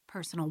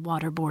personal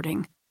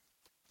waterboarding.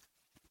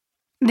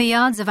 The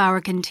odds of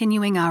our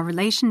continuing our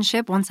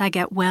relationship once I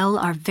get well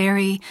are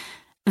very,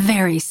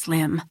 very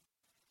slim.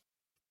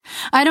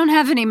 I don't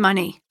have any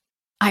money,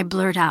 I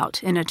blurt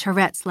out in a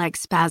Tourette's-like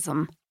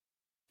spasm.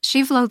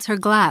 She floats her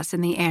glass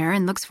in the air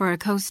and looks for a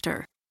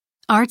coaster.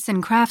 Arts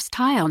and Crafts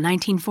Tile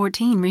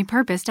 1914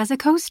 repurposed as a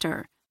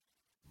coaster.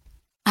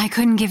 I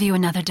couldn't give you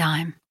another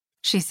dime,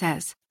 she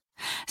says.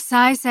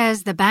 Cy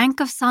says the Bank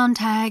of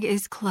Sontag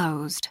is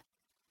closed.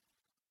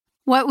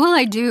 What will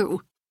I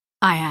do?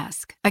 I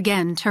ask,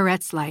 again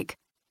Tourette's-like.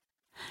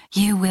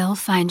 You will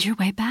find your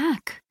way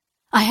back.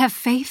 I have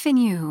faith in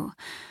you.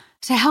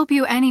 To help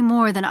you any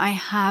more than I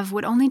have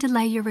would only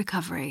delay your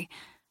recovery.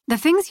 The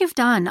things you've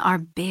done are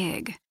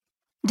big,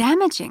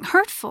 damaging,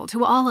 hurtful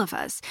to all of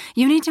us.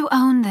 You need to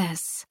own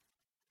this.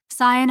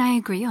 Cy and I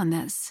agree on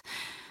this.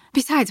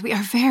 Besides, we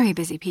are very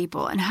busy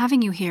people, and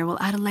having you here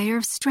will add a layer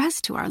of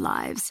stress to our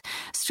lives.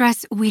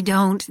 Stress we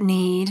don't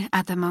need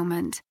at the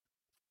moment.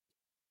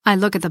 I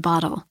look at the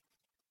bottle.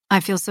 I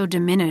feel so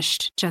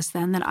diminished just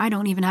then that I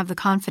don't even have the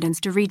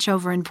confidence to reach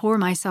over and pour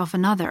myself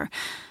another,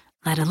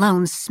 let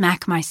alone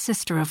smack my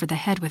sister over the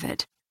head with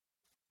it.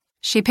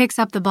 She picks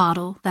up the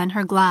bottle, then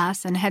her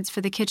glass, and heads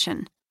for the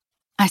kitchen.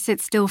 I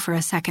sit still for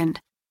a second.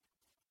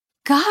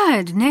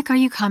 God, Nick, are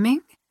you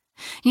coming?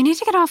 You need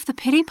to get off the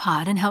pity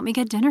pot and help me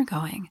get dinner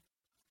going.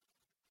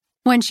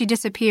 When she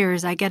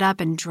disappears, I get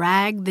up and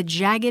drag the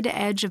jagged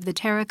edge of the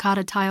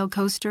terracotta tile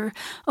coaster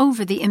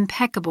over the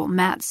impeccable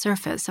matte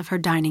surface of her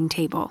dining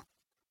table.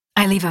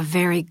 I leave a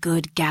very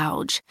good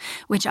gouge,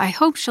 which I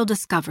hope she'll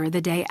discover the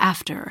day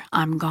after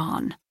I'm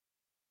gone.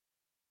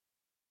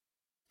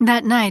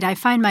 That night, I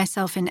find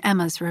myself in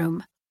Emma's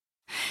room.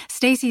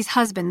 Stacy's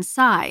husband,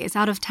 Cy, is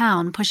out of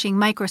town pushing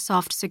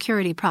Microsoft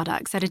security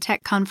products at a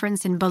tech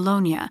conference in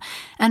Bologna,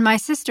 and my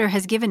sister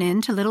has given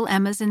in to little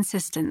Emma's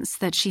insistence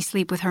that she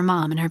sleep with her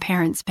mom in her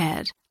parents'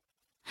 bed.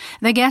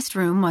 The guest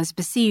room was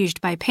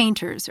besieged by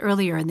painters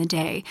earlier in the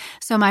day,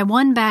 so my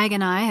one bag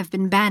and I have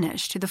been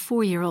banished to the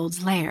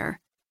 4-year-old's lair.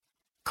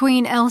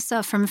 Queen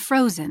Elsa from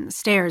Frozen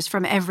stares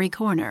from every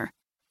corner.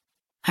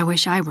 I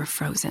wish I were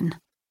frozen.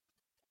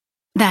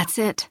 That's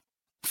it.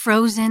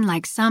 Frozen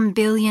like some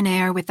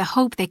billionaire with the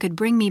hope they could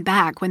bring me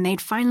back when they'd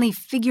finally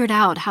figured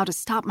out how to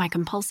stop my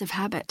compulsive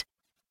habit.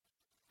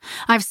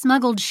 I've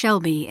smuggled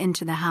Shelby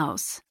into the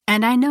house,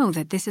 and I know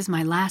that this is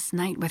my last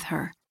night with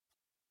her.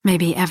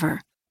 Maybe ever.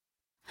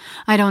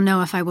 I don't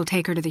know if I will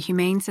take her to the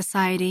Humane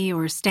Society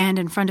or stand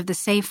in front of the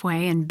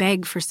Safeway and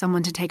beg for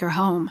someone to take her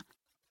home.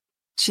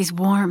 She's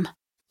warm,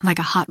 like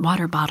a hot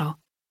water bottle.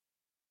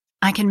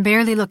 I can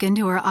barely look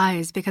into her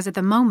eyes because at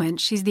the moment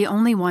she's the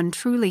only one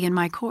truly in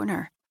my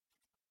corner.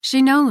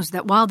 She knows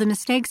that while the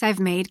mistakes I've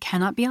made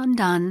cannot be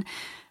undone,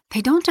 they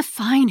don't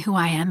define who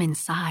I am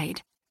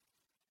inside.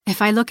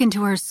 If I look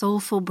into her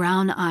soulful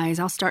brown eyes,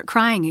 I'll start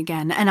crying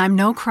again, and I'm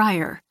no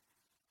crier.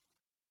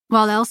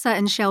 While Elsa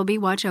and Shelby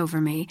watch over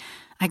me,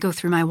 I go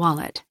through my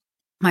wallet,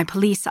 my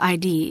police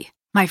ID,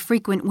 my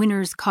frequent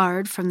winner's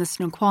card from the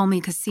Snoqualmie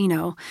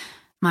Casino,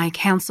 my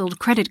canceled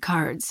credit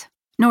cards,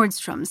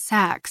 Nordstrom,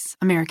 Saks,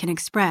 American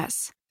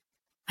Express.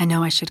 I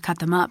know I should cut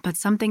them up, but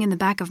something in the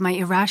back of my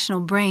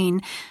irrational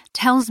brain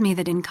tells me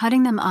that in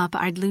cutting them up,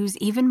 I'd lose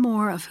even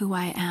more of who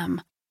I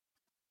am,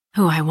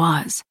 who I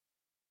was.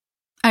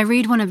 I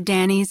read one of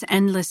Danny's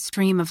endless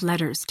stream of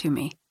letters to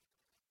me.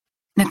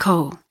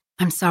 Nicole,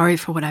 I'm sorry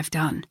for what I've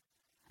done.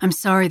 I'm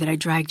sorry that I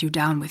dragged you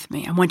down with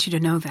me. I want you to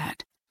know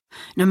that.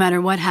 No matter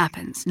what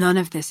happens, none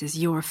of this is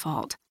your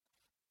fault.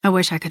 I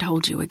wish I could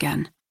hold you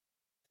again.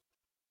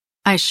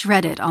 I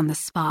shred it on the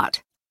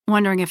spot,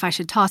 wondering if I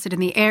should toss it in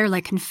the air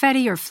like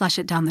confetti or flush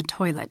it down the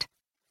toilet.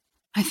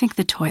 I think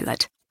the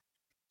toilet.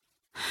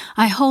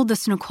 I hold the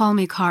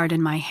Snoqualmie card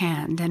in my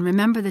hand and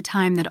remember the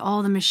time that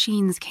all the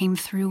machines came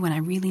through when I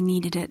really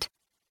needed it.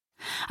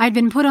 I'd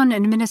been put on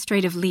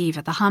administrative leave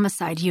at the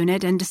homicide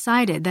unit and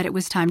decided that it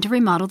was time to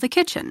remodel the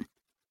kitchen.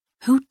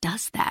 Who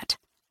does that?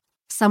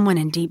 Someone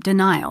in deep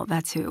denial,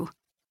 that's who.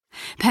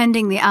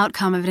 Pending the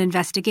outcome of an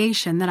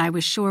investigation that I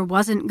was sure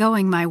wasn't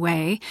going my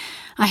way,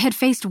 I had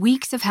faced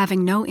weeks of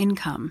having no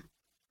income.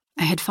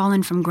 I had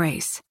fallen from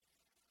grace.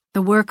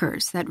 The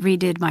workers that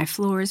redid my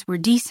floors were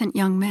decent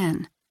young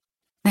men.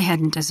 They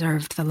hadn't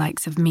deserved the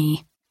likes of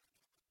me.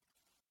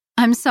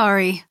 I'm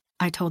sorry,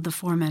 I told the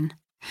foreman.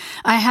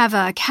 I have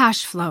a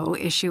cash flow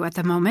issue at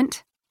the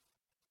moment.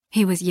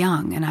 He was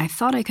young, and I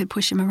thought I could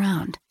push him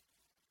around.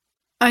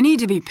 I need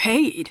to be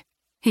paid,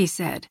 he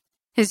said,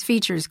 his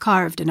features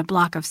carved in a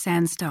block of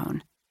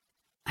sandstone.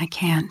 I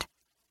can't.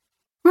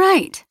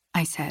 Right,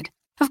 I said.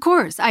 Of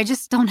course, I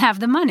just don't have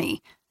the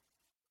money.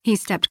 He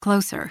stepped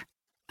closer.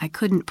 I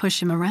couldn't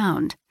push him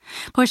around.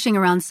 Pushing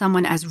around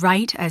someone as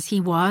right as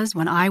he was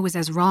when I was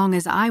as wrong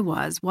as I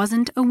was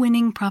wasn't a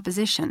winning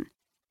proposition.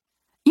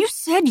 You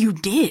said you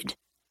did,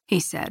 he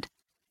said.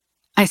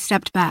 I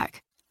stepped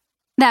back.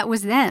 That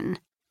was then.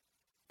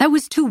 That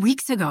was 2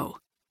 weeks ago.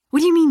 What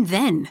do you mean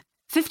then?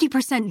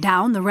 50%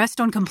 down, the rest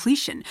on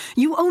completion.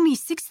 You owe me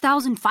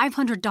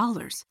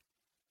 $6,500.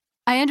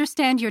 I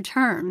understand your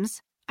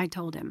terms, I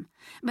told him.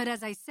 But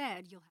as I said, you'll have...